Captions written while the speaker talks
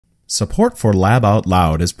Support for Lab Out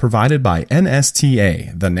Loud is provided by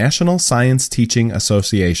NSTA, the National Science Teaching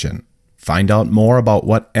Association. Find out more about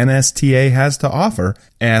what NSTA has to offer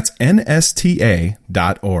at nsta.org.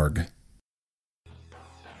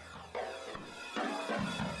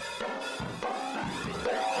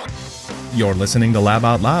 You're listening to Lab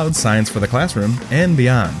Out Loud, Science for the Classroom and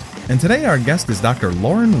beyond. And today our guest is Dr.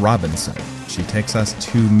 Lauren Robinson. She takes us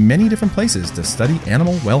to many different places to study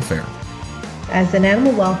animal welfare. As an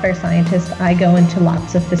animal welfare scientist, I go into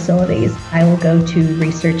lots of facilities. I will go to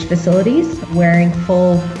research facilities wearing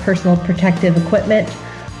full personal protective equipment.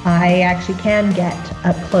 I actually can get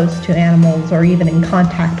up close to animals or even in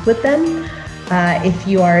contact with them. If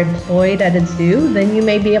you are employed at a zoo, then you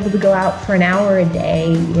may be able to go out for an hour a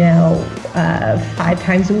day, 5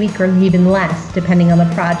 times a week or even less, depending on the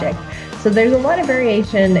project. So there's a lot of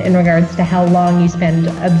variation in regards to how long you spend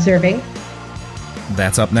observing.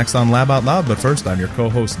 That's up next on Lab Out Loud, but first, I'm your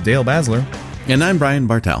co-host, Dale Basler. And I'm Brian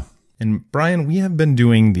Bartel. And Brian, we have been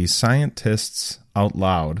doing the Scientists Out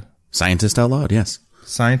Loud. Scientist Out Loud, yes.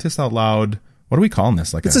 Scientists Out Loud, what are we calling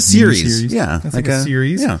this? It's a series. Yeah. It's like a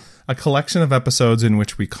series. Yeah. A collection of episodes in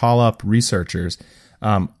which we call up researchers.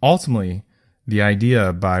 Ultimately, the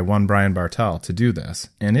idea by one Brian Bartel to do this,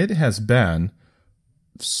 and it has been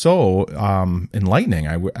so enlightening.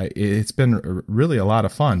 It's been really a lot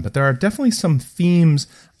of fun, but there are definitely some themes,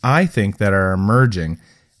 I think, that are emerging.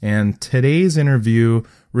 And today's interview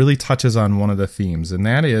really touches on one of the themes, and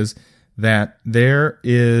that is that there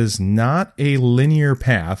is not a linear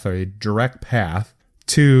path or a direct path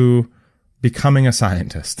to becoming a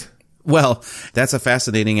scientist. Well, that's a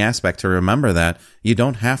fascinating aspect to remember, that you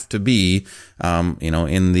don't have to be,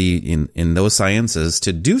 in those sciences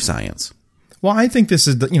to do science. Well, I think this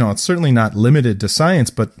is, it's certainly not limited to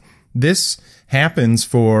science, but this happens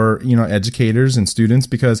for, educators and students,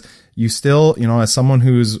 because you still, as someone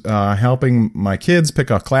who's helping my kids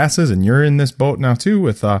pick up classes, and you're in this boat now too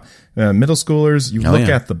with middle schoolers, you look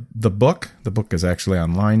at the book. The book is actually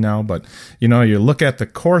online now, but you look at the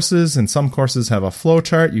courses, and some courses have a flow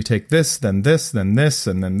chart. You take this, then this, then this,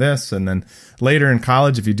 and then this, and then later in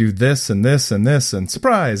college, if you do this and this and this, and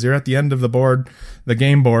surprise, you're at the end of the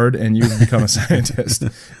game board, and you've become a scientist.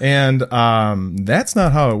 And that's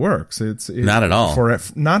not how it works. It's not at all.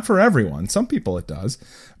 Not for everyone. Some people it does,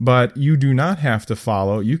 but you do not have to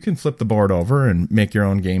follow. You can flip the board over and make your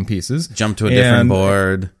own game pieces. Jump to a different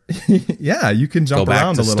board. Yeah, you can jump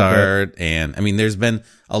around a little bit. And there's been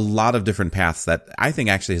a lot of different paths that I think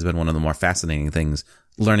actually has been one of the more fascinating things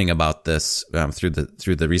learning about this through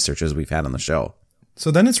the researchers we've had on the show.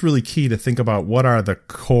 So then it's really key to think about what are the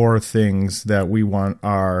core things that we want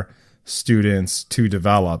our students to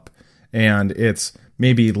develop. And it's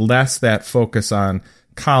maybe less that focus on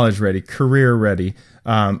college ready, career ready.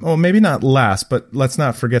 Maybe not less, but let's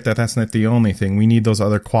not forget that that's not the only thing. We need those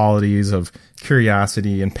other qualities of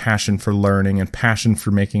curiosity and passion for learning and passion for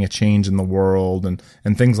making a change in the world and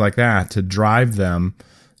things like that to drive them,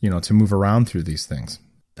 to move around through these things.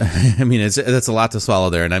 That's a lot to swallow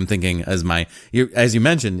there. And I'm thinking, as you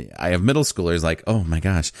mentioned, I have middle schoolers like, oh my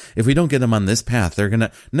gosh, if we don't get them on this path, they're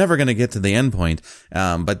never going to get to the end point.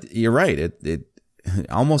 But you're right. It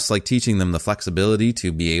almost like teaching them the flexibility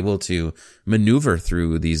to be able to maneuver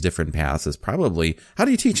through these different paths is probably, how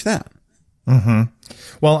do you teach that? Mm-hmm.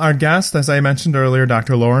 Well, our guest, as I mentioned earlier,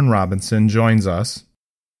 Dr. Lauren Robinson, joins us.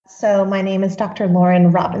 So my name is Dr.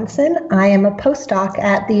 Lauren Robinson. I am a postdoc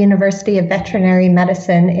at the University of Veterinary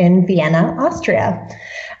Medicine in Vienna, Austria.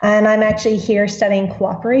 And I'm actually here studying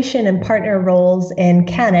cooperation and partner roles in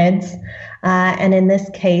canids, and in this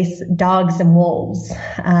case, dogs and wolves.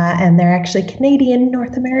 And they're actually Canadian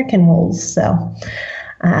North American wolves. So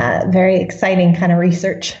very exciting kind of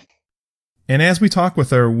research. And as we talk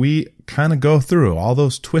with her, we kind of go through all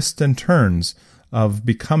those twists and turns of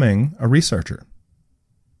becoming a researcher.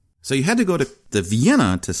 So you had to go to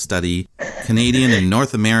Vienna to study Canadian and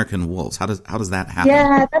North American wolves. How does that happen?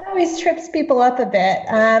 Yeah, that always trips people up a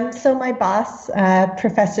bit. So my boss,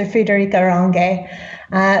 Professor Federica Range,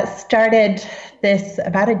 started this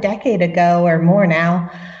about a decade ago or more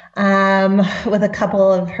now with a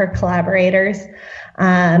couple of her collaborators.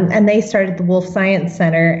 And they started the Wolf Science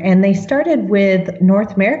Center, and they started with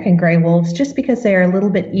North American gray wolves just because they are a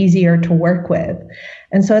little bit easier to work with.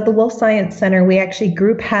 And so at the Wolf Science Center, we actually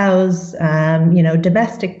group house,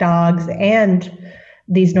 domestic dogs and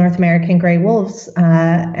these North American gray wolves,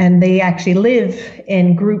 and they actually live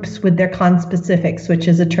in groups with their conspecifics, which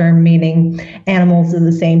is a term meaning animals of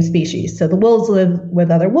the same species. So the wolves live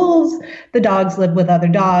with other wolves, the dogs live with other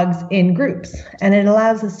dogs in groups. And it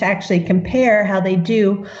allows us to actually compare how they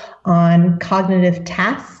do on cognitive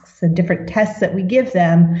tasks tasks and different tests that we give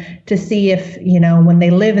them to see if, when they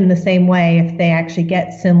live in the same way, if they actually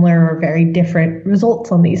get similar or very different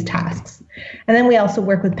results on these tasks. And then we also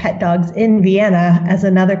work with pet dogs in Vienna as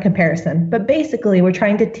another comparison. But basically, we're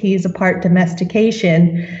trying to tease apart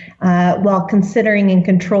domestication while considering and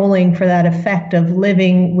controlling for that effect of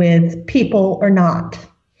living with people or not.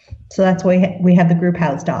 So that's why we have the group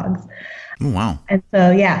house dogs. Oh, wow. And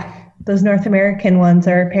so, those North American ones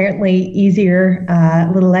are apparently easier, a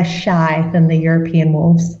little less shy than the European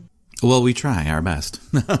wolves. Well, we try our best.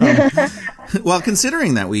 Well,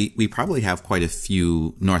 considering that we probably have quite a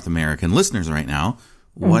few North American listeners right now,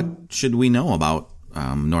 what should we know about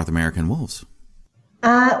North American wolves?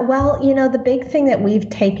 Well, the big thing that we've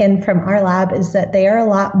taken from our lab is that they are a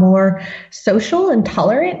lot more social and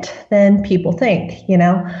tolerant than people think.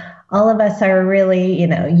 All of us are really,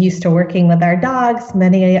 used to working with our dogs.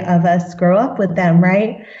 Many of us grow up with them,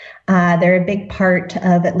 right? They're a big part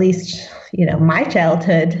of at least, my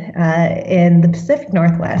childhood in the Pacific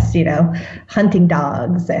Northwest, hunting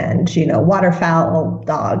dogs and, waterfowl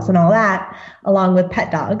dogs and all that, along with pet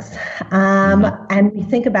dogs. And we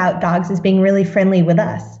think about dogs as being really friendly with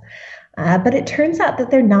us. But it turns out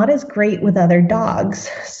that they're not as great with other dogs.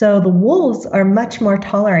 So the wolves are much more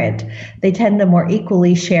tolerant. They tend to more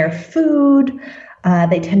equally share food.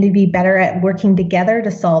 They tend to be better at working together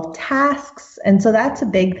to solve tasks. And so that's a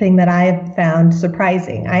big thing that I've found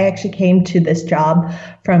surprising. I actually came to this job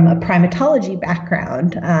from a primatology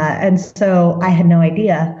background. And so I had no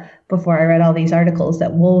idea before I read all these articles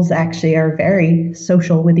that wolves actually are very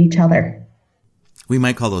social with each other. We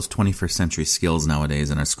might call those 21st century skills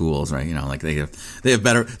nowadays in our schools, right? Like they have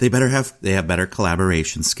better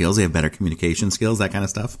collaboration skills. They have better communication skills, that kind of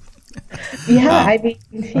stuff. Yeah.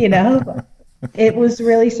 It was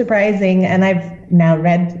really surprising. And I've now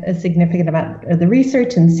read a significant amount of the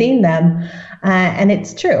research and seen them. And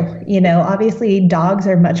it's true. Obviously dogs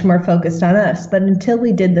are much more focused on us, but until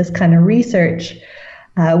we did this kind of research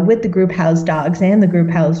with the group house dogs and the group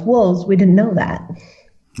house wolves, we didn't know that.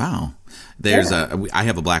 Wow. I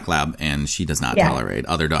have a black lab, and she does not tolerate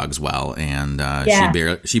other dogs well, and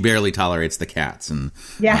she barely tolerates the cats, and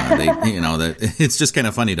it's just kind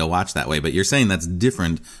of funny to watch that way. But you're saying that's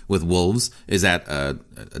different with wolves. Is that a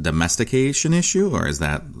domestication issue, or is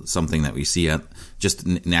that something that we see just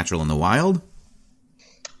natural in the wild?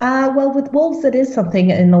 Well, with wolves, it is something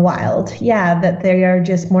in the wild, that they are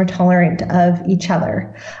just more tolerant of each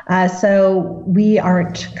other. So we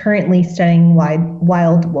aren't currently studying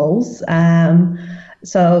wild wolves.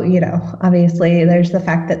 Obviously there's the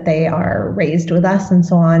fact that they are raised with us and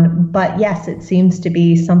so on. But yes, it seems to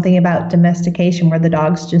be something about domestication where the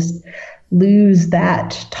dogs just lose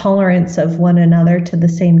that tolerance of one another to the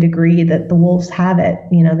same degree that the wolves have it.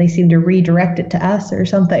 They seem to redirect it to us or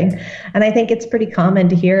something. And I think it's pretty common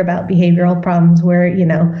to hear about behavioral problems where,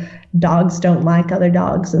 dogs don't like other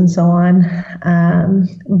dogs and so on.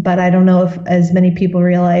 But I don't know if as many people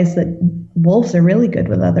realize that wolves are really good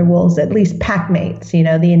with other wolves, at least pack mates,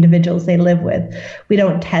 the individuals they live with. We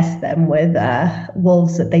don't test them with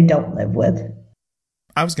wolves that they don't live with.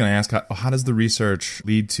 I was going to ask, how does the research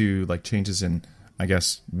lead to changes in, I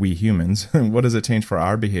guess, we humans? What does it change for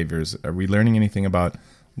our behaviors? Are we learning anything about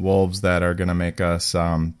wolves that are going to make us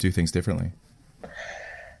do things differently?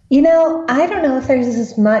 I don't know if there's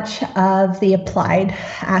as much of the applied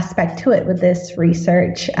aspect to it with this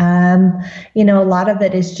research. A lot of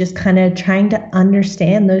it is just kind of trying to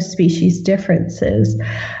understand those species differences.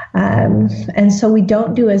 And so we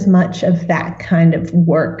don't do as much of that kind of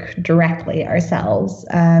work directly ourselves.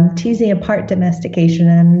 Teasing apart domestication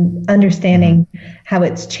and understanding how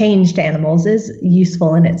it's changed animals is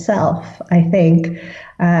useful in itself, I think.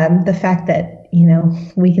 The fact that,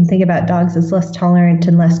 we can think about dogs as less tolerant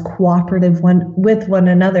and less cooperative with one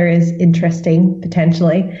another is interesting,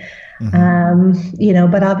 potentially.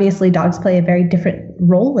 But obviously dogs play a very different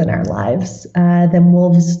role in our lives than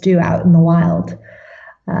wolves do out in the wild.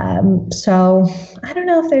 So I don't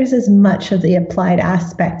know if there's as much of the applied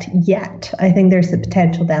aspect yet. I think there's the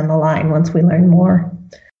potential down the line once we learn more.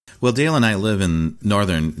 Well, Dale and I live in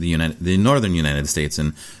the northern United States,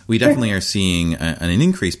 and we definitely are seeing an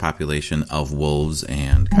increased population of wolves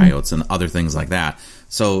and coyotes and other things like that.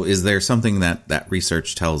 So is there something that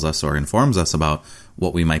research tells us or informs us about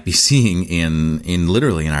what we might be seeing in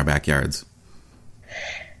literally in our backyards?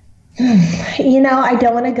 I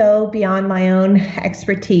don't want to go beyond my own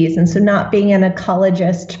expertise. And so not being an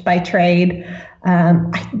ecologist by trade,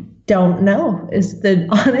 I don't know is the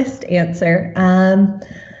honest answer.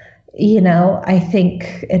 I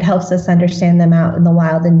think it helps us understand them out in the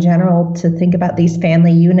wild in general to think about these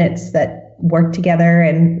family units that, work together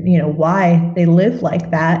and, why they live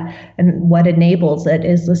like that. And what enables it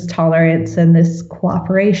is this tolerance and this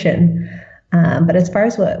cooperation. But as far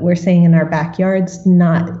as what we're seeing in our backyards,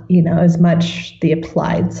 not, as much the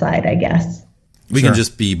applied side, I guess. We can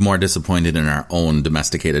just be more disappointed in our own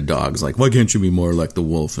domesticated dogs. Like, why can't you be more like the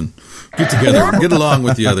wolf and get together, get along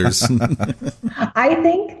with the others? I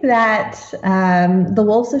think that the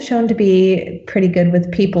wolves have shown to be pretty good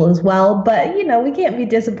with people as well. But, we can't be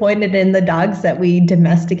disappointed in the dogs that we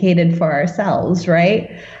domesticated for ourselves, right?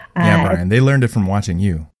 Yeah, Brian, they learned it from watching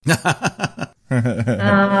you. Yeah.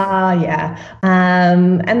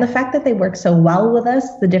 And the fact that they work so well with us,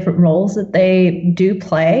 the different roles that they do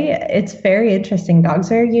play, it's very interesting.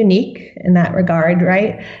 Dogs are unique in that regard,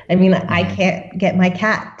 right? I mean, I can't get my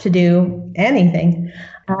cat to do anything.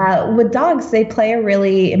 With dogs, they play a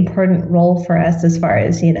really important role for us as far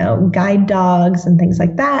as, guide dogs and things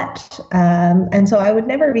like that. And so I would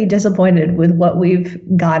never be disappointed with what we've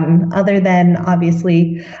gotten, other than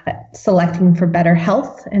obviously selecting for better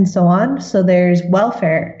health and so on. So there's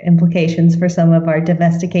welfare implications for some of our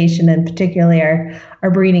domestication and particularly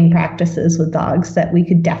our breeding practices with dogs that we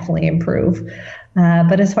could definitely improve.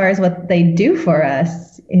 But as far as what they do for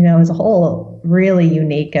us, as a whole, really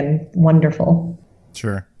unique and wonderful.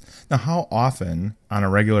 Sure. Now, how often on a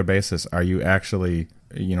regular basis are you actually,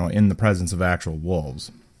 in the presence of actual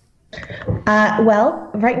wolves? Well,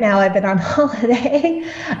 right now I've been on holiday.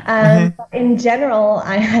 In general,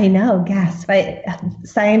 I know, gasp,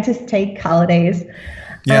 scientists take holidays.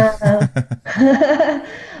 Yeah.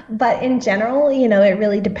 But in general, it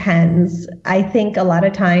really depends. I think a lot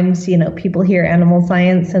of times, people hear animal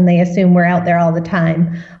science and they assume we're out there all the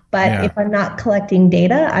time. But if I'm not collecting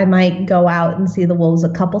data, I might go out and see the wolves a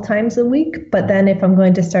couple times a week. But then if I'm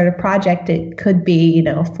going to start a project, it could be,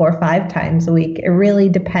 4 or 5 times a week. It really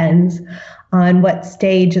depends on what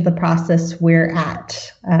stage of the process we're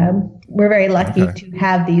at. We're very lucky to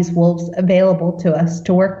have these wolves available to us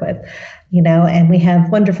to work with, and we have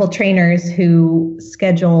wonderful trainers who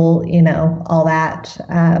schedule, all that.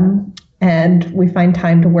 And we find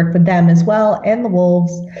time to work with them as well, and the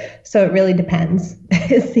wolves. So it really depends,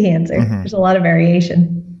 is the answer. There's a lot of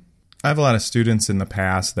variation. I have a lot of students in the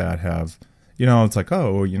past that have, it's like,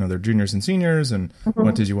 they're juniors and seniors, and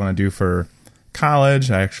what did you want to do for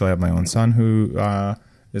college? I actually have my own son who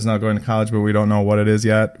is not going to college, but we don't know what it is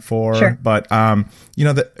yet for. Sure. But,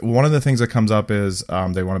 one of the things that comes up is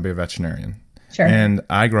they want to be a veterinarian. Sure. And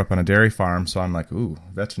I grew up on a dairy farm, so I'm like, ooh,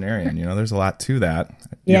 veterinarian, there's a lot to that.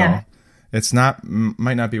 It's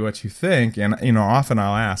might not be what you think. And, often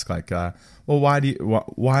I'll ask like, well,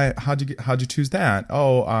 how'd you choose that?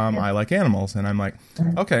 I like animals. And I'm like,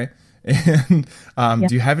 okay. And,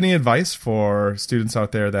 do you have any advice for students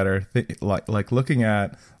out there that are like looking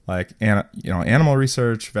at animal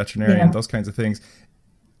research, veterinarian, those kinds of things?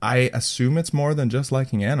 I assume it's more than just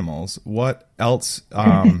liking animals. What else,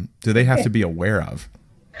 do they have to be aware of?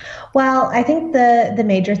 Well, I think the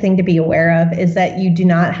major thing to be aware of is that you do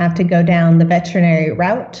not have to go down the veterinary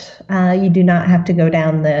route. You do not have to go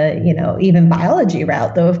down the, even biology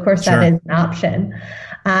route, though, of course, that is an option.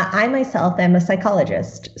 I myself am a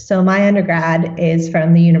psychologist. So my undergrad is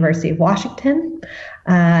from the University of Washington,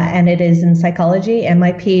 and it is in psychology. And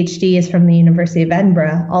my PhD is from the University of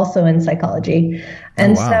Edinburgh, also in psychology.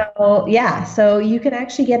 And so you can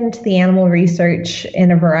actually get into the animal research in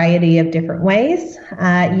a variety of different ways.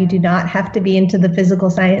 You do not have to be into the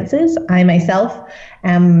physical sciences. I myself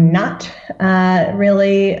am not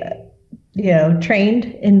really trained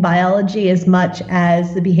in biology as much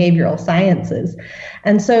as the behavioral sciences.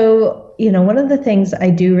 And so, one of the things I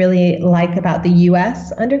do really like about the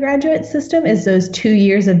U.S. undergraduate system is those 2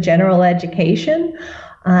 years of general education,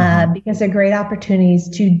 because they're great opportunities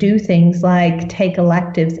to do things like take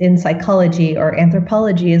electives in psychology, or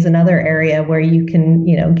anthropology is another area where you can,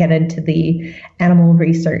 get into the animal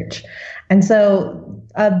research. And so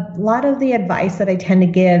a lot of the advice that I tend to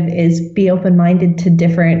give is be open-minded to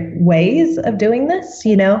different ways of doing this.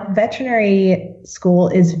 Veterinary school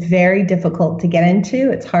is very difficult to get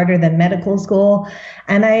into. It's harder than medical school.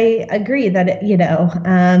 And I agree that,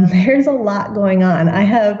 there's a lot going on. I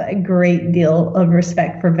have a great deal of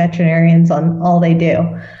respect for veterinarians on all they do.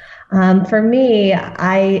 For me,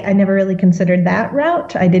 I never really considered that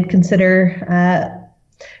route. I did consider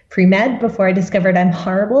pre-med before I discovered I'm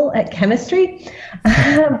horrible at chemistry.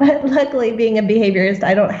 But luckily, being a behaviorist,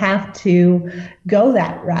 I don't have to go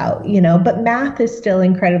that route, but math is still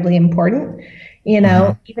incredibly important.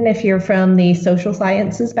 Even if you're from the social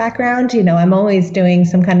sciences background, I'm always doing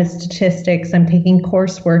some kind of statistics. I'm taking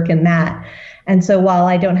coursework in that. And so while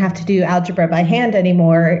I don't have to do algebra by hand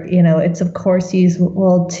anymore, it's of course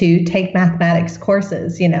useful to take mathematics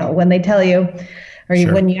courses, when they tell you, or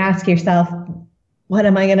Sure. when you ask yourself, what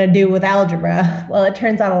am I going to do with algebra? Well, it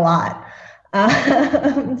turns out a lot.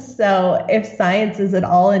 So if science is at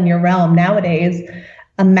all in your realm nowadays,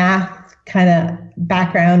 a math kind of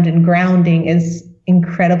background and grounding is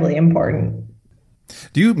incredibly important.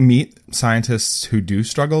 Do you meet scientists who do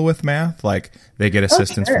struggle with math? Like they get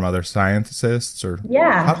assistance from other scientists, or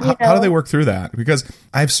how do they work through that? Because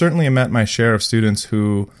I've certainly met my share of students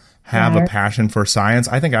who have a passion for science.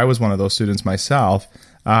 I think I was one of those students myself,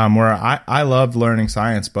 where I loved learning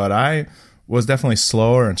science, but I was definitely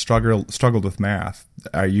slower and struggled with math.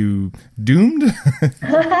 Are you doomed?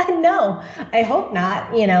 No, I hope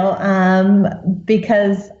not,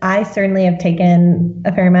 because I certainly have taken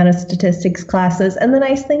a fair amount of statistics classes. And the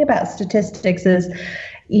nice thing about statistics is,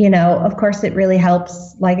 of course, it really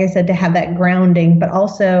helps, like I said, to have that grounding, but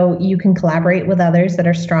also you can collaborate with others that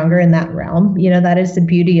are stronger in that realm. That is the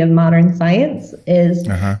beauty of modern science is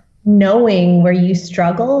knowing where you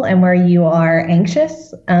struggle and where you are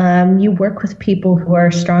anxious. You work with people who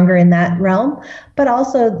are stronger in that realm, but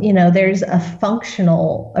also, there's a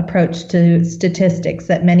functional approach to statistics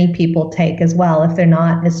that many people take as well if they're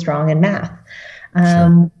not as strong in math,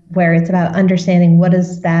 where it's about understanding what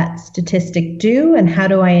does that statistic do and how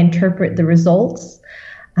do I interpret the results.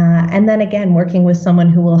 And then again, working with someone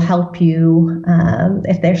who will help you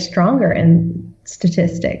if they're stronger in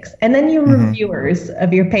statistics. And then your reviewers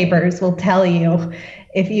of your papers will tell you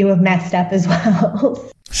if you have messed up as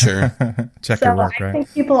well. Sure. Check your work, right? I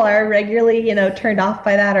think people are regularly, turned off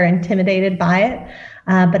by that or intimidated by it.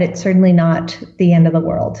 But it's certainly not the end of the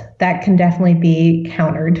world. That can definitely be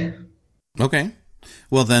countered. Okay.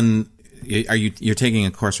 Well, then, you're taking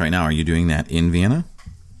a course right now. Are you doing that in Vienna?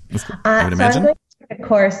 I would imagine. I'm going to take a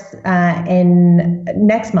course in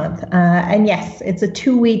next month. And yes, it's a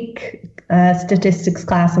 2-week statistics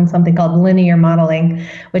class on something called linear modeling,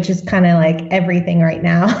 which is kind of like everything right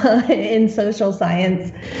now in social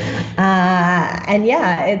science. And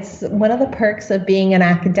yeah, it's one of the perks of being an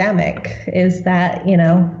academic is that,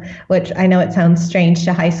 which I know it sounds strange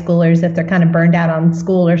to high schoolers if they're kind of burned out on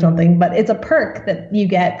school or something, but it's a perk that you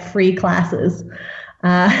get free classes.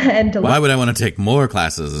 Why would I want to take more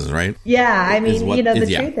classes, right? Yeah, I mean,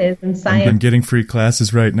 the truth is in science. I'm getting free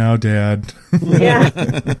classes right now, Dad. Yeah.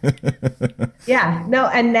 Yeah. No,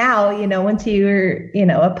 and now, once you're,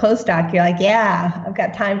 a postdoc, you're like, yeah, I've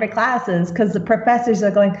got time for classes because the professors are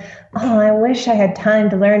going, oh, I wish I had time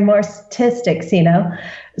to learn more statistics,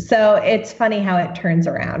 So it's funny how it turns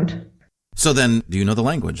around. So then, do you know the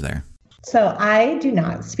language there? So I do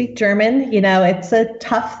not speak German. It's a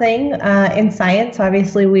tough thing in science.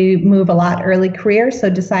 Obviously, we move a lot early career. So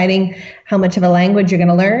deciding how much of a language you're going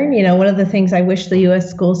to learn, one of the things I wish the U.S.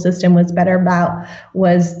 school system was better about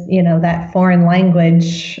was, that foreign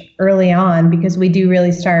language early on, because we do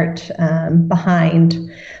really start behind.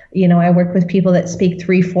 I work with people that speak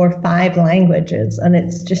 3, 4, 5 languages, and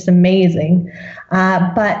it's just amazing.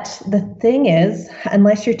 But the thing is,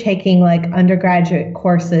 unless you're taking like undergraduate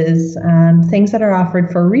courses, things that are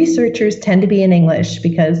offered for researchers tend to be in English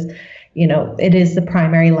because, it is the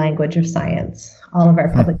primary language of science. All of our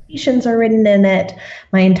publications are written in it.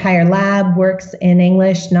 My entire lab works in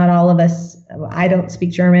English. Not all of us, I don't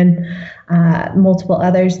speak German. Multiple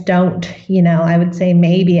others don't. I would say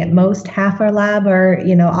maybe at most half our lab are,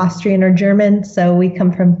 Austrian or German. So we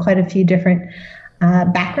come from quite a few different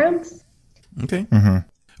backgrounds. Okay.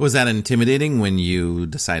 Was that intimidating when you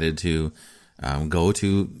decided to go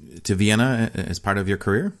to Vienna as part of your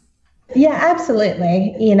career? Yeah,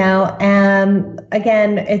 absolutely.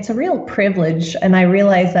 Again, it's a real privilege. And I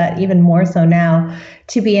realize that even more so now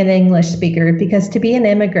to be an English speaker, because to be an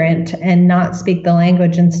immigrant and not speak the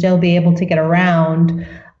language and still be able to get around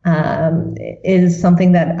is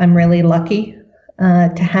something that I'm really lucky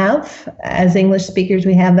to have. As English speakers,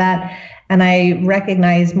 we have that. And I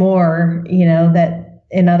recognize more, that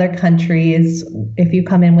in other countries, if you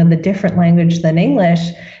come in with a different language than English,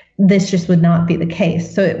 this just would not be the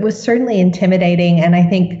case. So it was certainly intimidating. And I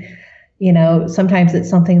think, sometimes it's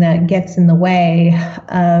something that gets in the way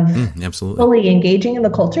of fully engaging in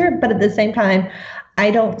the culture. But at the same time,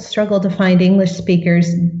 I don't struggle to find English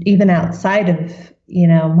speakers even outside of,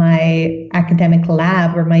 my academic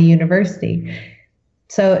lab or my university.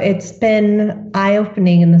 So it's been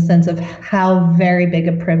eye-opening in the sense of how very big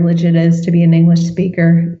a privilege it is to be an English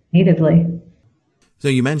speaker natively. So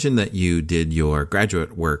you mentioned that you did your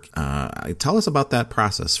graduate work. Tell us about that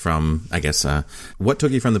process from, I guess, what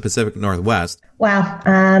took you from the Pacific Northwest?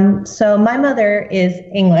 Wow. So my mother is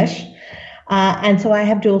English. And so I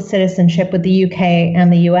have dual citizenship with the UK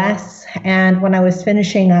and the US. And when I was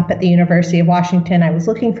finishing up at the University of Washington, I was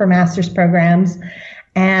looking for master's programs.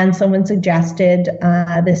 And someone suggested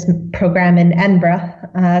this program in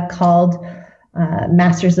Edinburgh called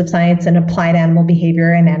Masters of Science in Applied Animal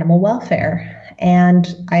Behavior and Animal Welfare.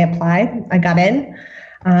 And I applied. I got in.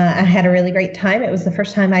 I had a really great time. It was the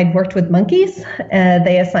first time I'd worked with monkeys.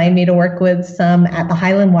 They assigned me to work with some at the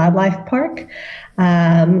Highland Wildlife Park,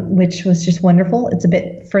 which was just wonderful. It's a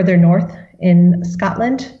bit further north in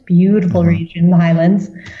Scotland. Beautiful region, the Highlands.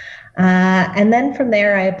 And then from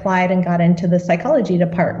there, I applied and got into the psychology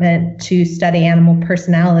department to study animal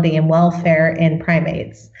personality and welfare in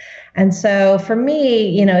primates. And so for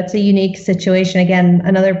me, it's a unique situation. Again,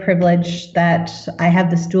 another privilege that I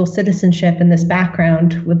have this dual citizenship and this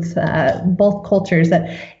background with both cultures,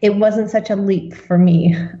 that it wasn't such a leap for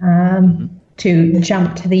me to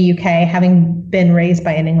jump to the UK, having been raised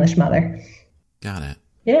by an English mother. Got it.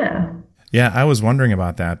 Yeah. Yeah, I was wondering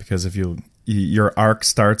about that because if your arc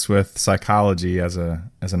starts with psychology as an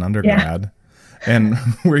undergrad. Yeah. And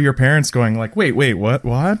were your parents going like, wait, what?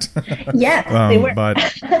 Yes, they were.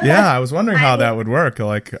 But yeah, I was wondering how that would work.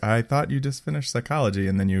 Like, I thought you just finished psychology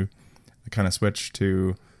and then you kind of switched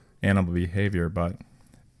to animal behavior. But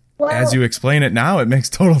as you explain it now, it makes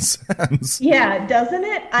total sense. Yeah, doesn't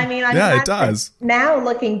it? I mean, it does. Now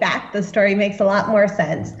looking back, the story makes a lot more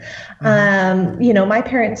sense. My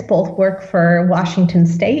parents both work for Washington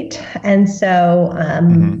State. And so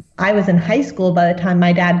I was in high school by the time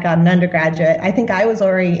my dad got an undergraduate. I think I was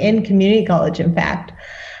already in community college, in fact.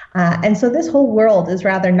 And so this whole world is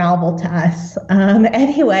rather novel to us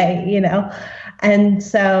anyway, And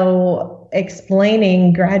so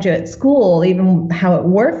explaining graduate school, even how it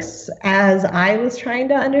works, as I was trying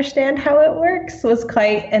to understand how it works, was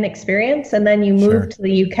quite an experience. And then you move to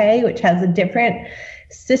the UK, which has a different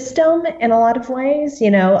system in a lot of ways.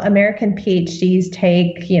 American PhDs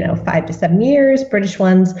take, 5 to 7 years. British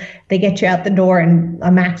ones, they get you out the door in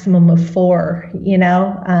a maximum of 4,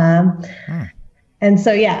 And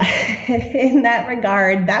so, in that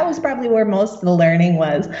regard, that was probably where most of the learning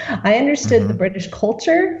was. I understood the British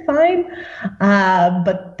culture fine,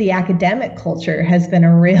 but the academic culture has been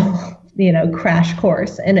a real, crash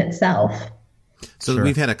course in itself. So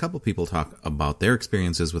we've had a couple people talk about their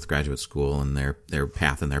experiences with graduate school and their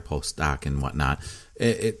path and their postdoc and whatnot.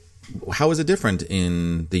 How is it different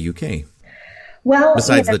in the UK? Well,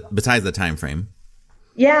 besides the time frame.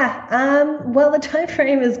 Yeah. Well, the time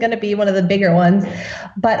frame is going to be one of the bigger ones,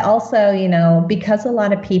 but also, because a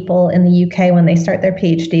lot of people in the UK, when they start their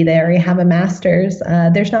PhD, they already have a master's.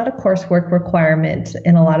 There's not a coursework requirement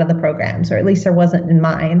in a lot of the programs, or at least there wasn't in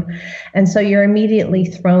mine. And so you're immediately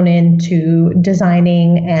thrown into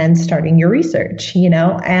designing and starting your research,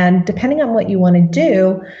 and depending on what you want to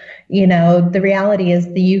do, the reality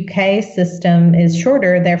is the UK system is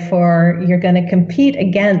shorter. Therefore, you're going to compete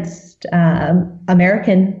against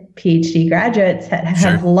American PhD graduates that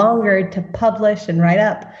have longer to publish and write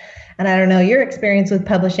up. And I don't know your experience with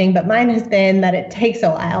publishing, but mine has been that it takes a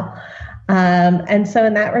while. And so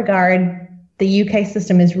in that regard, the UK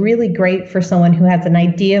system is really great for someone who has an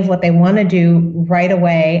idea of what they want to do right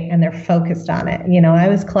away and they're focused on it. I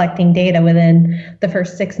was collecting data within the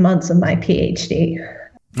first 6 months of my PhD.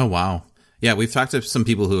 Oh, wow. Yeah, we've talked to some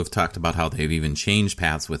people who have talked about how they've even changed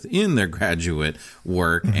paths within their graduate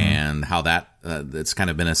work and how that it's kind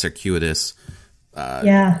of been a circuitous,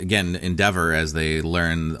 endeavor as they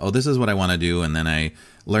learn, this is what I want to do. And then I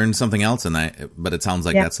learned something else. But it sounds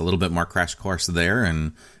like that's a little bit more crash course there.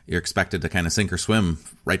 And you're expected to kind of sink or swim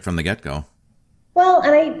right from the get-go. Well,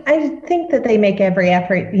 and I think that they make every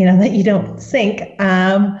effort, that you don't sink.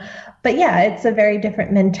 But it's a very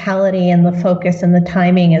different mentality and the focus and the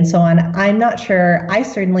timing and so on. I'm not sure. I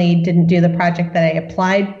certainly didn't do the project that I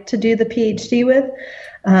applied to do the PhD with.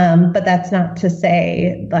 But that's not to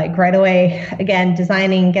say like right away, again,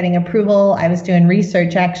 designing, getting approval. I was doing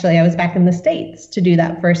research. Actually, I was back in the States to do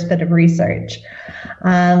that first bit of research.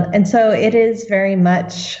 And so it is very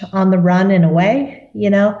much on the run in a way,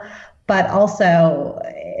 but also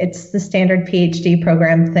it's the standard PhD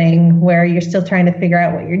program thing where you're still trying to figure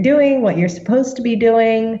out what you're doing, what you're supposed to be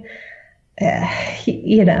doing,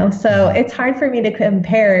 so it's hard for me to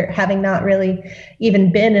compare, having not really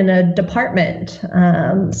even been in a department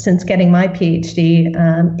since getting my PhD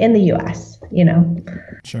in the US,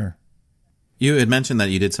 Sure. You had mentioned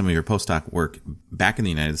that you did some of your postdoc work back in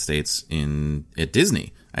the United States at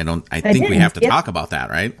Disney. I think we have to talk about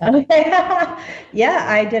that, right? Okay. Yeah,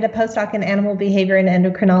 I did a postdoc in animal behavior and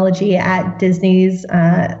endocrinology at Disney's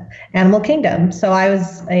Animal Kingdom. So I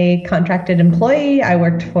was a contracted employee. I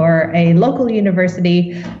worked for a local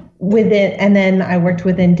university and then I worked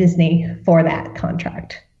within Disney for that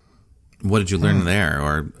contract. What did you learn there,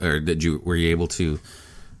 or were you able to?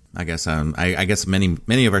 I guess I guess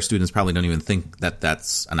many of our students probably don't even think that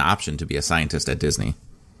that's an option to be a scientist at Disney.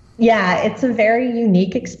 Yeah, it's a very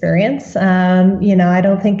unique experience. I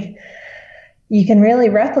don't think you can really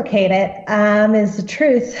replicate it, is the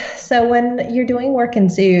truth. So when you're doing work in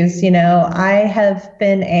zoos, I have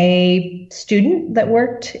been a student that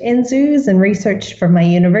worked in zoos and researched for my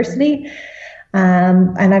university.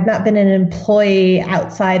 And I've not been an employee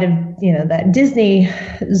outside of, that Disney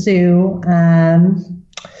zoo.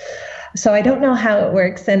 So I don't know how it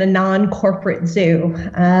works in a non-corporate zoo,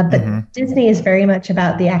 but Disney is very much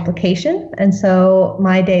about the application. And so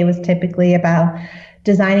my day was typically about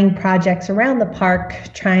designing projects around the park,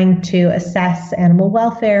 trying to assess animal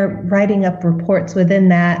welfare, writing up reports within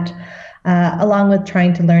that, along with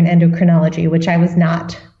trying to learn endocrinology, which I was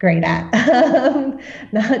not great at,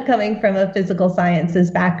 not coming from a physical sciences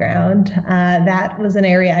background. That was an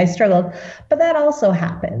area I struggled, but that also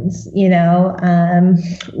happens.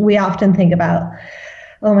 We often think about,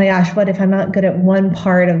 oh my gosh, what if I'm not good at one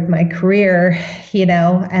part of my career,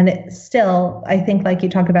 and it's still, I think like you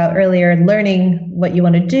talked about earlier, learning what you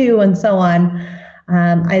want to do and so on.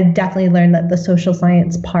 I definitely learned that the social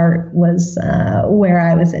science part was where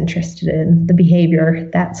I was interested in, the behavior,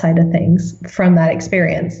 that side of things from that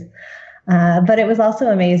experience. But it was also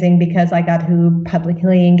amazing because I got to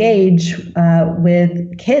publicly engage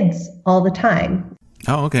with kids all the time.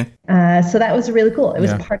 Oh, okay. So that was really cool. It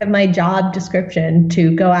was part of my job description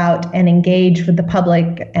to go out and engage with the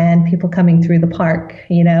public and people coming through the park,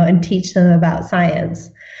 and teach them about science.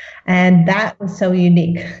 And that was so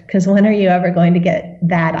unique because when are you ever going to get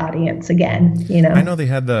that audience again? I know they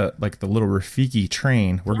had the little Rafiki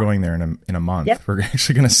train. We're going there in a month. Yep. We're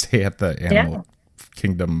actually going to stay at the Animal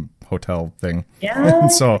Kingdom hotel thing. Yeah.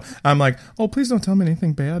 And so I'm like, oh, please don't tell me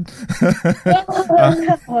anything bad. No.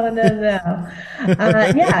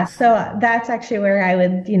 Yeah. So that's actually where I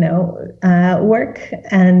would, work,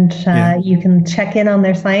 and you can check in on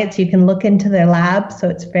their science. You can look into their lab. So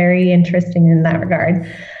it's very interesting in that regard.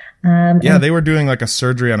 They were doing like a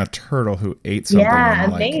surgery on a turtle who ate something. Yeah,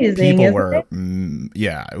 and, amazing. People were,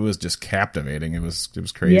 it was just captivating. It was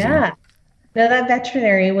crazy. Yeah. No, that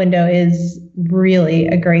veterinary window is really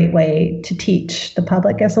a great way to teach the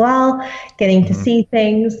public as well, getting to see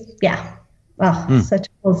things. Yeah. Oh, such a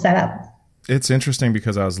cool setup. It's interesting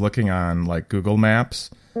because I was looking on like Google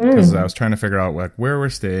Maps because I was trying to figure out like where we're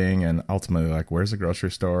staying and ultimately like where's the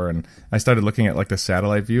grocery store. And I started looking at like the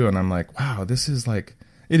satellite view and I'm like, wow, this is like,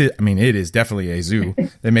 it is definitely a zoo.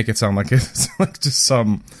 They make it sound like it's like just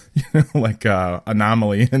some,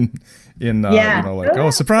 anomaly oh,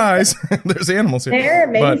 surprise, there's animals here. They're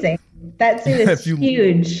amazing. That zoo is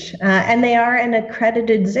huge, and they are an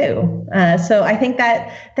accredited zoo. So I think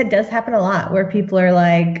that does happen a lot where people are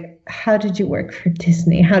like, how did you work for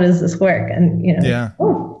Disney? How does this work? And,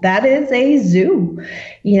 oh, that is a zoo.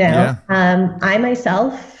 I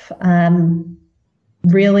myself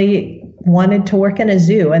really wanted to work in a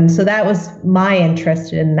zoo. And so that was my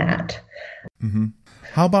interest in that. Mm-hmm.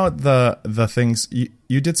 How about the things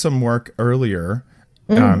you did some work earlier?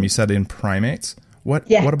 You said in primates. What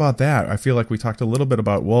about that? I feel like we talked a little bit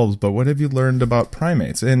about wolves, but what have you learned about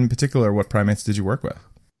primates? In particular, what primates did you work with?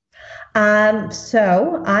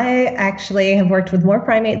 So I actually have worked with more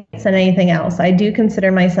primates than anything else. I do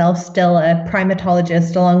consider myself still a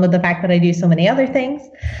primatologist, along with the fact that I do so many other things.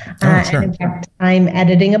 Sure. And in fact, I'm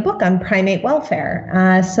editing a book on primate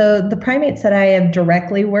welfare. So the primates that I have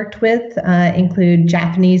directly worked with include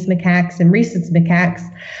Japanese macaques and rhesus macaques,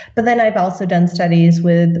 but then I've also done studies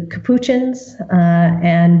with capuchins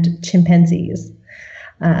and chimpanzees.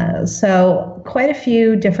 So quite a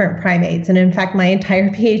few different primates. And in fact, my entire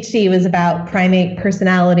PhD was about primate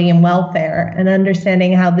personality and welfare and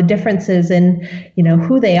understanding how the differences in,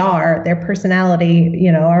 who they are, their personality,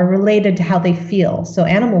 are related to how they feel. So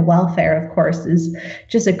animal welfare, of course, is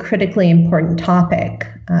just a critically important topic.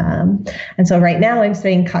 And so right now I'm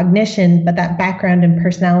studying cognition, but that background in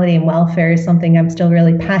personality and welfare is something I'm still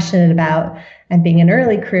really passionate about. And being an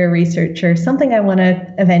early career researcher, something I want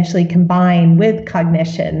to eventually combine with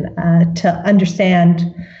cognition to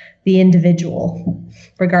understand the individual,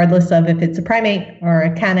 regardless of if it's a primate or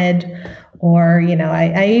a canid, or,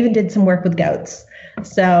 I even did some work with goats.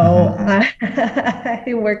 So I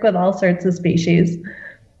work with all sorts of species.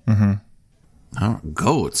 Mm-hmm. Oh,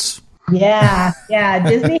 goats. Yeah.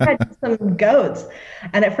 Disney had some goats.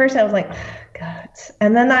 And at first I was like, goats.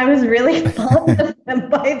 And then I was really fond of them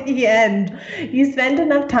by the end. You spend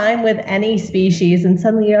enough time with any species and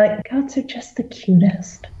suddenly you're like, goats are just the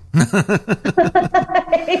cutest.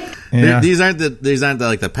 Yeah. These aren't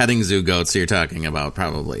the petting zoo goats you're talking about,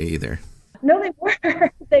 probably either. No, they were.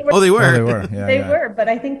 They were. Oh, they were. Oh, they were. Yeah, they were, but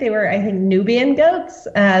I think they were. I think Nubian goats.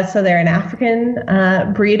 So they're an African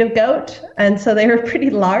breed of goat, and so they were pretty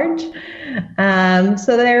large.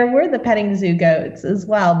 So there were the petting zoo goats as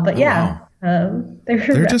well. But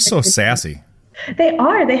they're just so sassy. They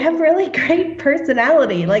are. They have really great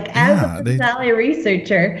personality. Like as a personality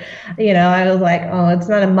researcher, I was like, oh, it's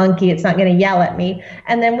not a monkey. It's not going to yell at me.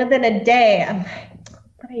 And then within a day, I'm like,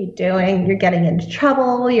 what are you doing? You're getting into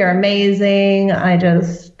trouble. You're amazing. I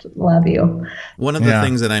just love you. One of the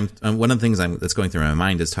things that that's going through my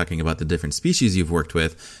mind is talking about the different species you've worked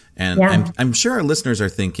with, and I'm sure our listeners are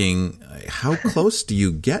thinking, how close do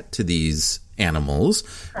you get to these animals?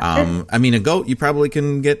 I mean, a goat you probably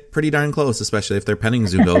can get pretty darn close, especially if they're petting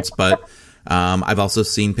zoo goats. But I've also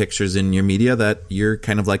seen pictures in your media that you're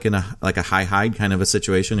kind of like in a hide kind of a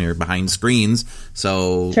situation. You're behind screens,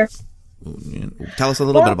 so. Sure. Tell us a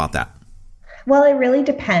little bit about that. Well, it really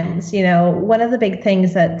depends. One of the big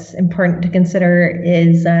things that's important to consider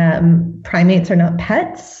is primates are not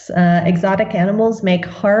pets. Exotic animals make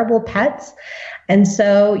horrible pets. And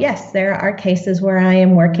so, yes, there are cases where I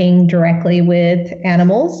am working directly with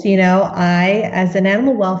animals. I, as an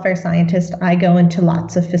animal welfare scientist, I go into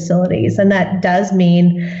lots of facilities. And that does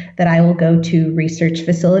mean that I will go to research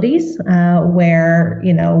facilities where,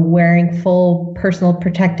 wearing full personal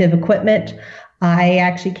protective equipment, I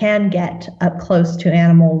actually can get up close to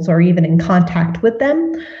animals or even in contact with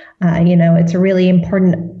them. It's a really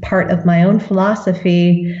important part of my own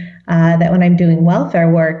philosophy that when I'm doing welfare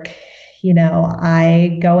work,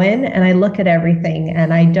 I go in and I look at everything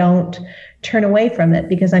and I don't turn away from it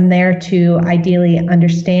because I'm there to ideally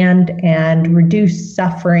understand and reduce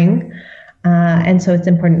suffering. And so it's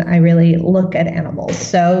important I really look at animals.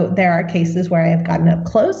 So there are cases where I have gotten up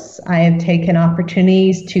close. I have taken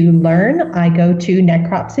opportunities to learn. I go to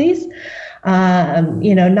necropsies,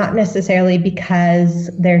 not necessarily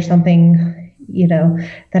because there's something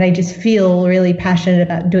that I just feel really passionate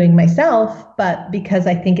about doing myself, but because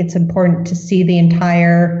I think it's important to see the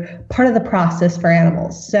entire part of the process for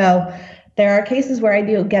animals. So there are cases where I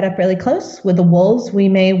do get up really close with the wolves. We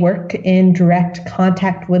may work in direct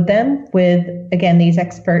contact with them with, again, these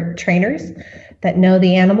expert trainers that know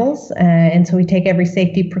the animals. And so we take every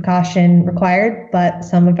safety precaution required, but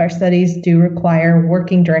some of our studies do require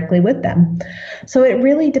working directly with them. So it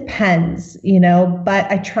really depends,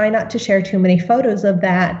 but I try not to share too many photos of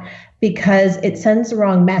that because it sends the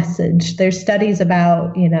wrong message. There's studies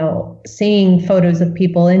about, seeing photos of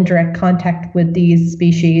people in direct contact with these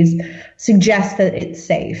species suggests that it's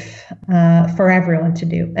safe for everyone to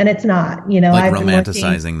do. And it's not, Like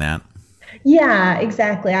romanticizing that. Yeah,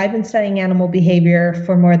 exactly. I've been studying animal behavior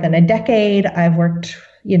for more than a decade. I've worked,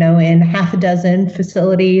 in half a dozen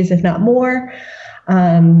facilities, if not more.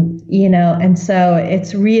 And so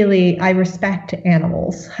it's really, I respect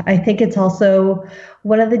animals. I think it's also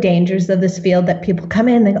one of the dangers of this field that people come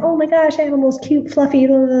in and think, oh my gosh, animals, cute, fluffy,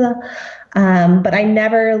 blah, blah, blah. But I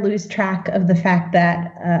never lose track of the fact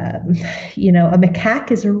that, a macaque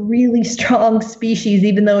is a really strong species,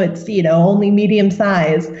 even though it's, only medium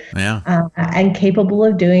size and capable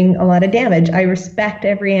of doing a lot of damage. I respect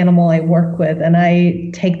every animal I work with, and I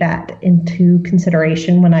take that into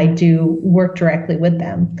consideration when I do work directly with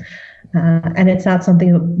them. And it's not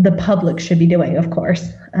something the public should be doing, of course.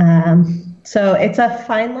 So it's a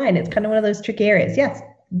fine line. It's kind of one of those tricky areas. Yes,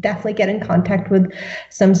 definitely get in contact with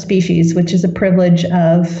some species, which is a privilege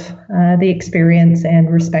of the experience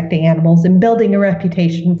and respecting animals and building a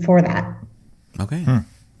reputation for that. Okay.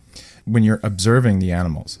 When you're observing the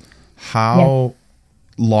animals, how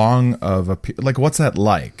long of what's that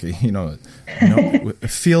like?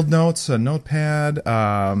 Field notes, a notepad,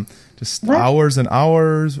 just hours and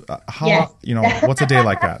hours. What's a day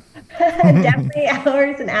like that? Definitely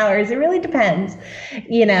hours and hours. It really depends. When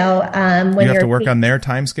you have to work on their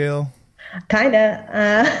time scale. Kind of.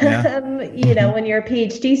 When you're a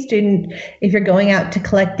PhD student, if you're going out to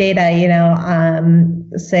collect data,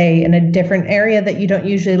 say in a different area that you don't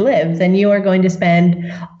usually live, then you are going to spend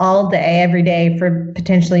all day, every day for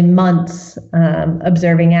potentially months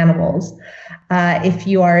observing animals. If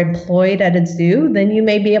you are employed at a zoo, then you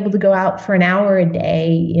may be able to go out for an hour a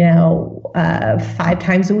day, 5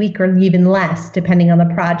 times a week or even less, depending on the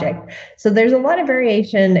project. So there's a lot of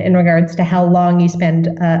variation in regards to how long you spend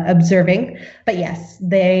observing. But yes,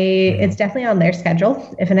 it's definitely on their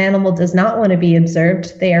schedule. If an animal does not want to be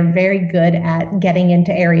observed, they are very good at getting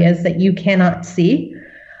into areas that you cannot see.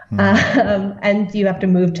 And you have to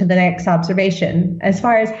move to the next observation. As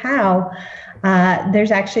far as how,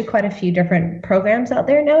 there's actually quite a few different programs out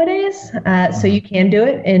there nowadays. So you can do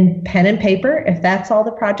it in pen and paper if that's all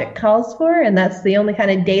the project calls for and that's the only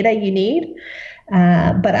kind of data you need.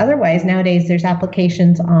 But otherwise, nowadays, there's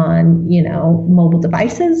applications on, mobile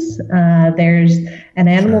devices. There's an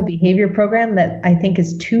animal behavior program that I think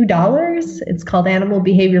is $2. It's called Animal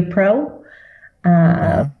Behavior Pro.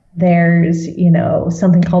 There's,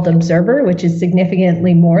 something called Observer, which is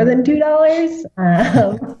significantly more than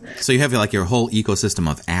 $2. So you have like your whole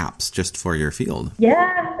ecosystem of apps just for your field.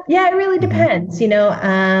 Yeah, it really depends,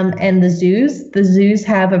 and the zoos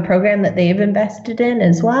have a program that they've invested in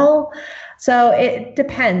as well. So it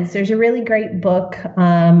depends. There's a really great book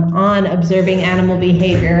on observing animal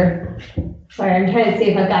behavior. Sorry, I'm trying to see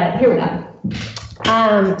if I've got it. Here we go.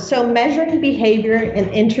 So Measuring Behavior, an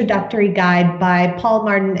Introductory Guide by Paul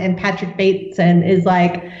Martin and Patrick Bateson is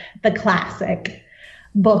like the classic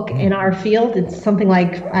book in our field. It's something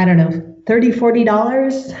like, I don't know, $30,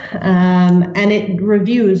 $40. And it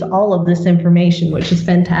reviews all of this information, which is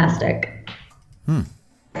fantastic.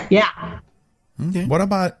 Yeah. Okay. What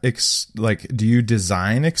about, do you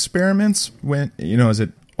design experiments when, is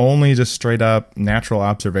it only just straight up natural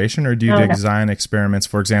observation, or do you design experiments?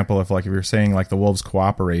 For example, if you're saying the wolves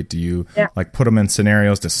cooperate, do you put them in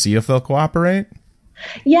scenarios to see if they'll cooperate?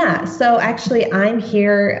 Yeah. So actually I'm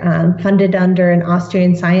here funded under an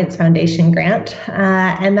Austrian Science Foundation grant.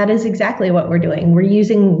 And that is exactly what we're doing. We're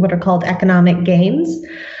using what are called economic games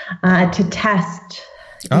to test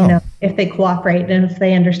if they cooperate and if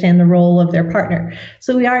they understand the role of their partner.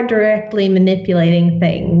 So we are directly manipulating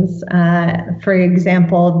things. For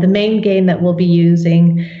example, the main game that we'll be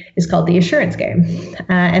using is called the assurance game.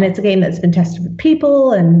 And it's a game that's been tested with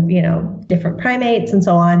people and, different primates and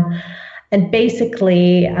so on. And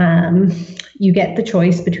basically, you get the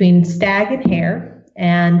choice between stag and hare,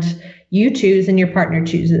 and you choose and your partner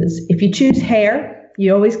chooses. If you choose hare,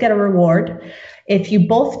 you always get a reward. If you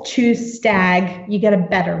both choose stag, you get a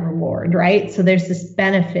better reward, right? So there's this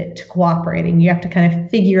benefit to cooperating. You have to kind of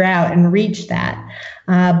figure out and reach that.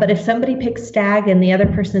 But if somebody picks stag and the other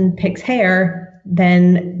person picks hare,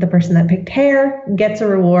 then the person that picked hare gets a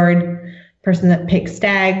reward. Person that picks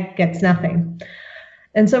stag gets nothing.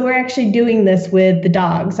 And so we're actually doing this with the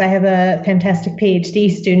dogs. I have a fantastic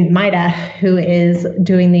PhD student, Maida, who is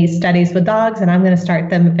doing these studies with dogs, and I'm going to start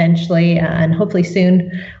them eventually and hopefully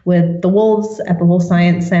soon with the wolves at the Wolf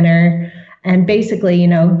Science Center. And basically,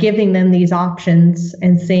 giving them these options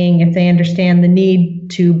and seeing if they understand the need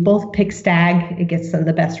to both pick stag, it gets them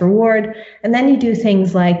the best reward. And then you do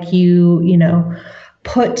things like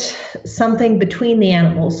put something between the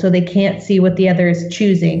animals so they can't see what the other is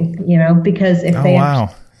choosing, because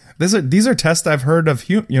if these are tests I've heard of,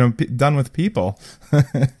 done with people.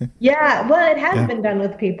 Yeah, well, it has been done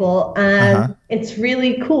with people. It's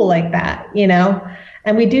really cool like that,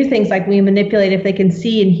 and we do things like we manipulate if they can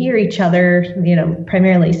see and hear each other,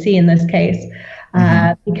 primarily see in this case.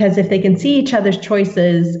 Because if they can see each other's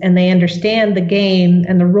choices and they understand the game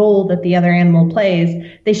and the role that the other animal plays,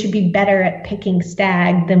 they should be better at picking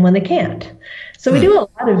stag than when they can't. So we do a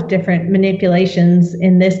lot of different manipulations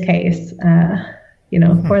in this case, for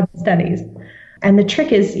the studies. And the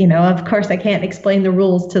trick is, of course, I can't explain the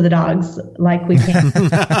rules to the dogs like we can.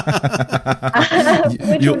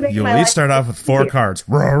 You'll each start off with 4 cards.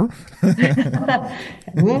 No,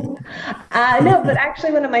 but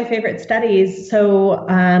actually one of my favorite studies. So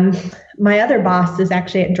my other boss is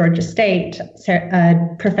actually at Georgia State,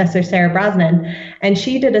 Professor Sarah Brosnan, and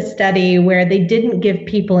she did a study where they didn't give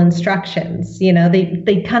people instructions.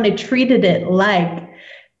 They kind of treated it like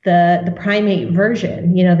the primate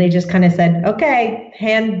version. They just kind of said, okay,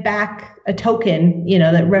 hand back a token,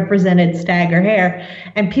 that represented stag or hare.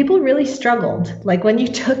 And people really struggled. Like when you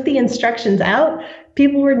took the instructions out,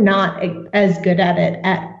 people were not as good at it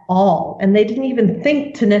at all. And they didn't even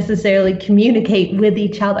think to necessarily communicate with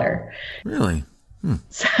each other. Really?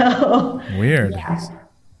 So weird. Yeah.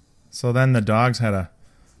 So then the dogs had a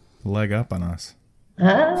leg up on us.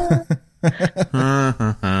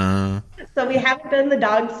 So we haven't done the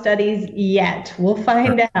dog studies yet. We'll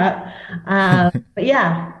find out. But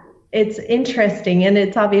yeah, it's interesting. And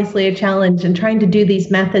it's obviously a challenge in trying to do these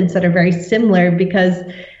methods that are very similar, because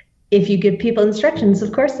if you give people instructions,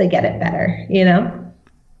 of course they get it better,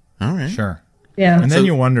 All right. Sure. Yeah. And then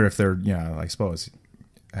you wonder if they're, I suppose,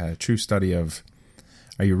 a true study of,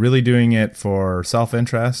 are you really doing it for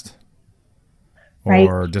self-interest?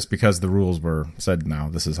 Or just because the rules were said, now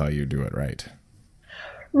this is how you do it, right?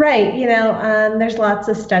 Right. There's lots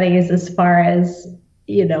of studies as far as,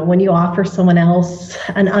 when you offer someone else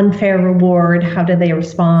an unfair reward, how do they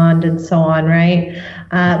respond and so on, right?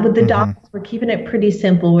 With the dogs, we're keeping it pretty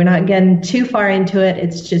simple. We're not getting too far into it.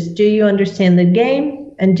 It's just, do you understand the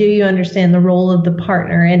game and do you understand the role of the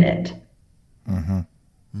partner in it? All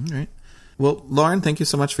right. Well, Lauren, thank you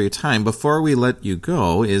so much for your time. Before we let you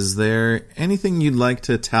go, is there anything you'd like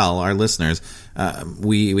to tell our listeners?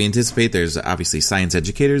 We anticipate there's obviously science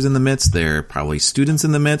educators in the midst. There are probably students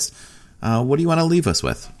in the midst. What do you want to leave us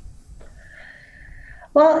with?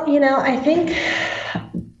 Well, I think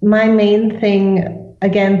my main thing,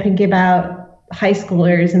 again, thinking about high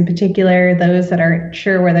schoolers in particular, those that aren't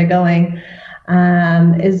sure where they're going,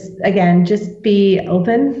 is, again, just be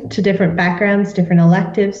open to different backgrounds, different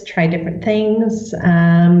electives, try different things.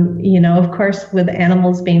 Of course, with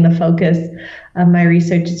animals being the focus of my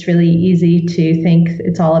research, it's really easy to think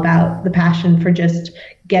it's all about the passion for just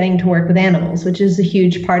getting to work with animals, which is a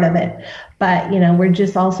huge part of it. But, we're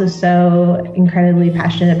just also so incredibly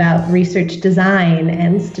passionate about research design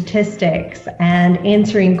and statistics and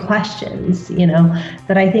answering questions,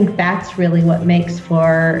 that I think that's really what makes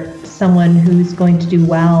for someone who's going to do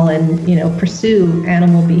well and, pursue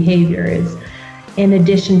animal behavior, is in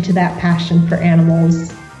addition to that passion for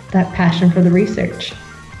animals, that passion for the research.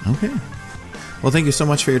 Okay. Well, thank you so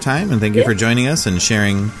much for your time, and thank you for joining us and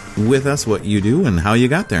sharing with us what you do and how you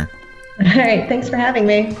got there. All right. Thanks for having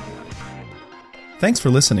me. Thanks for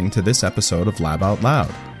listening to this episode of Lab Out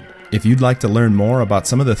Loud. If you'd like to learn more about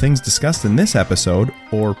some of the things discussed in this episode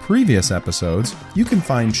or previous episodes, you can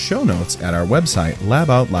find show notes at our website,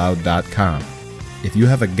 laboutloud.com. If you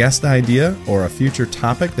have a guest idea or a future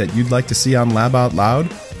topic that you'd like to see on Lab Out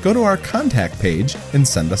Loud, go to our contact page and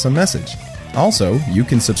send us a message. Also, you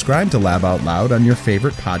can subscribe to Lab Out Loud on your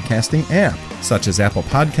favorite podcasting app, such as Apple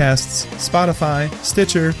Podcasts, Spotify,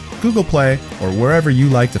 Stitcher, Google Play, or wherever you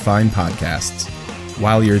like to find podcasts.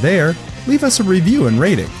 While you're there, leave us a review and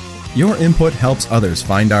rating. Your input helps others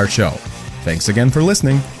find our show. Thanks again for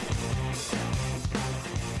listening.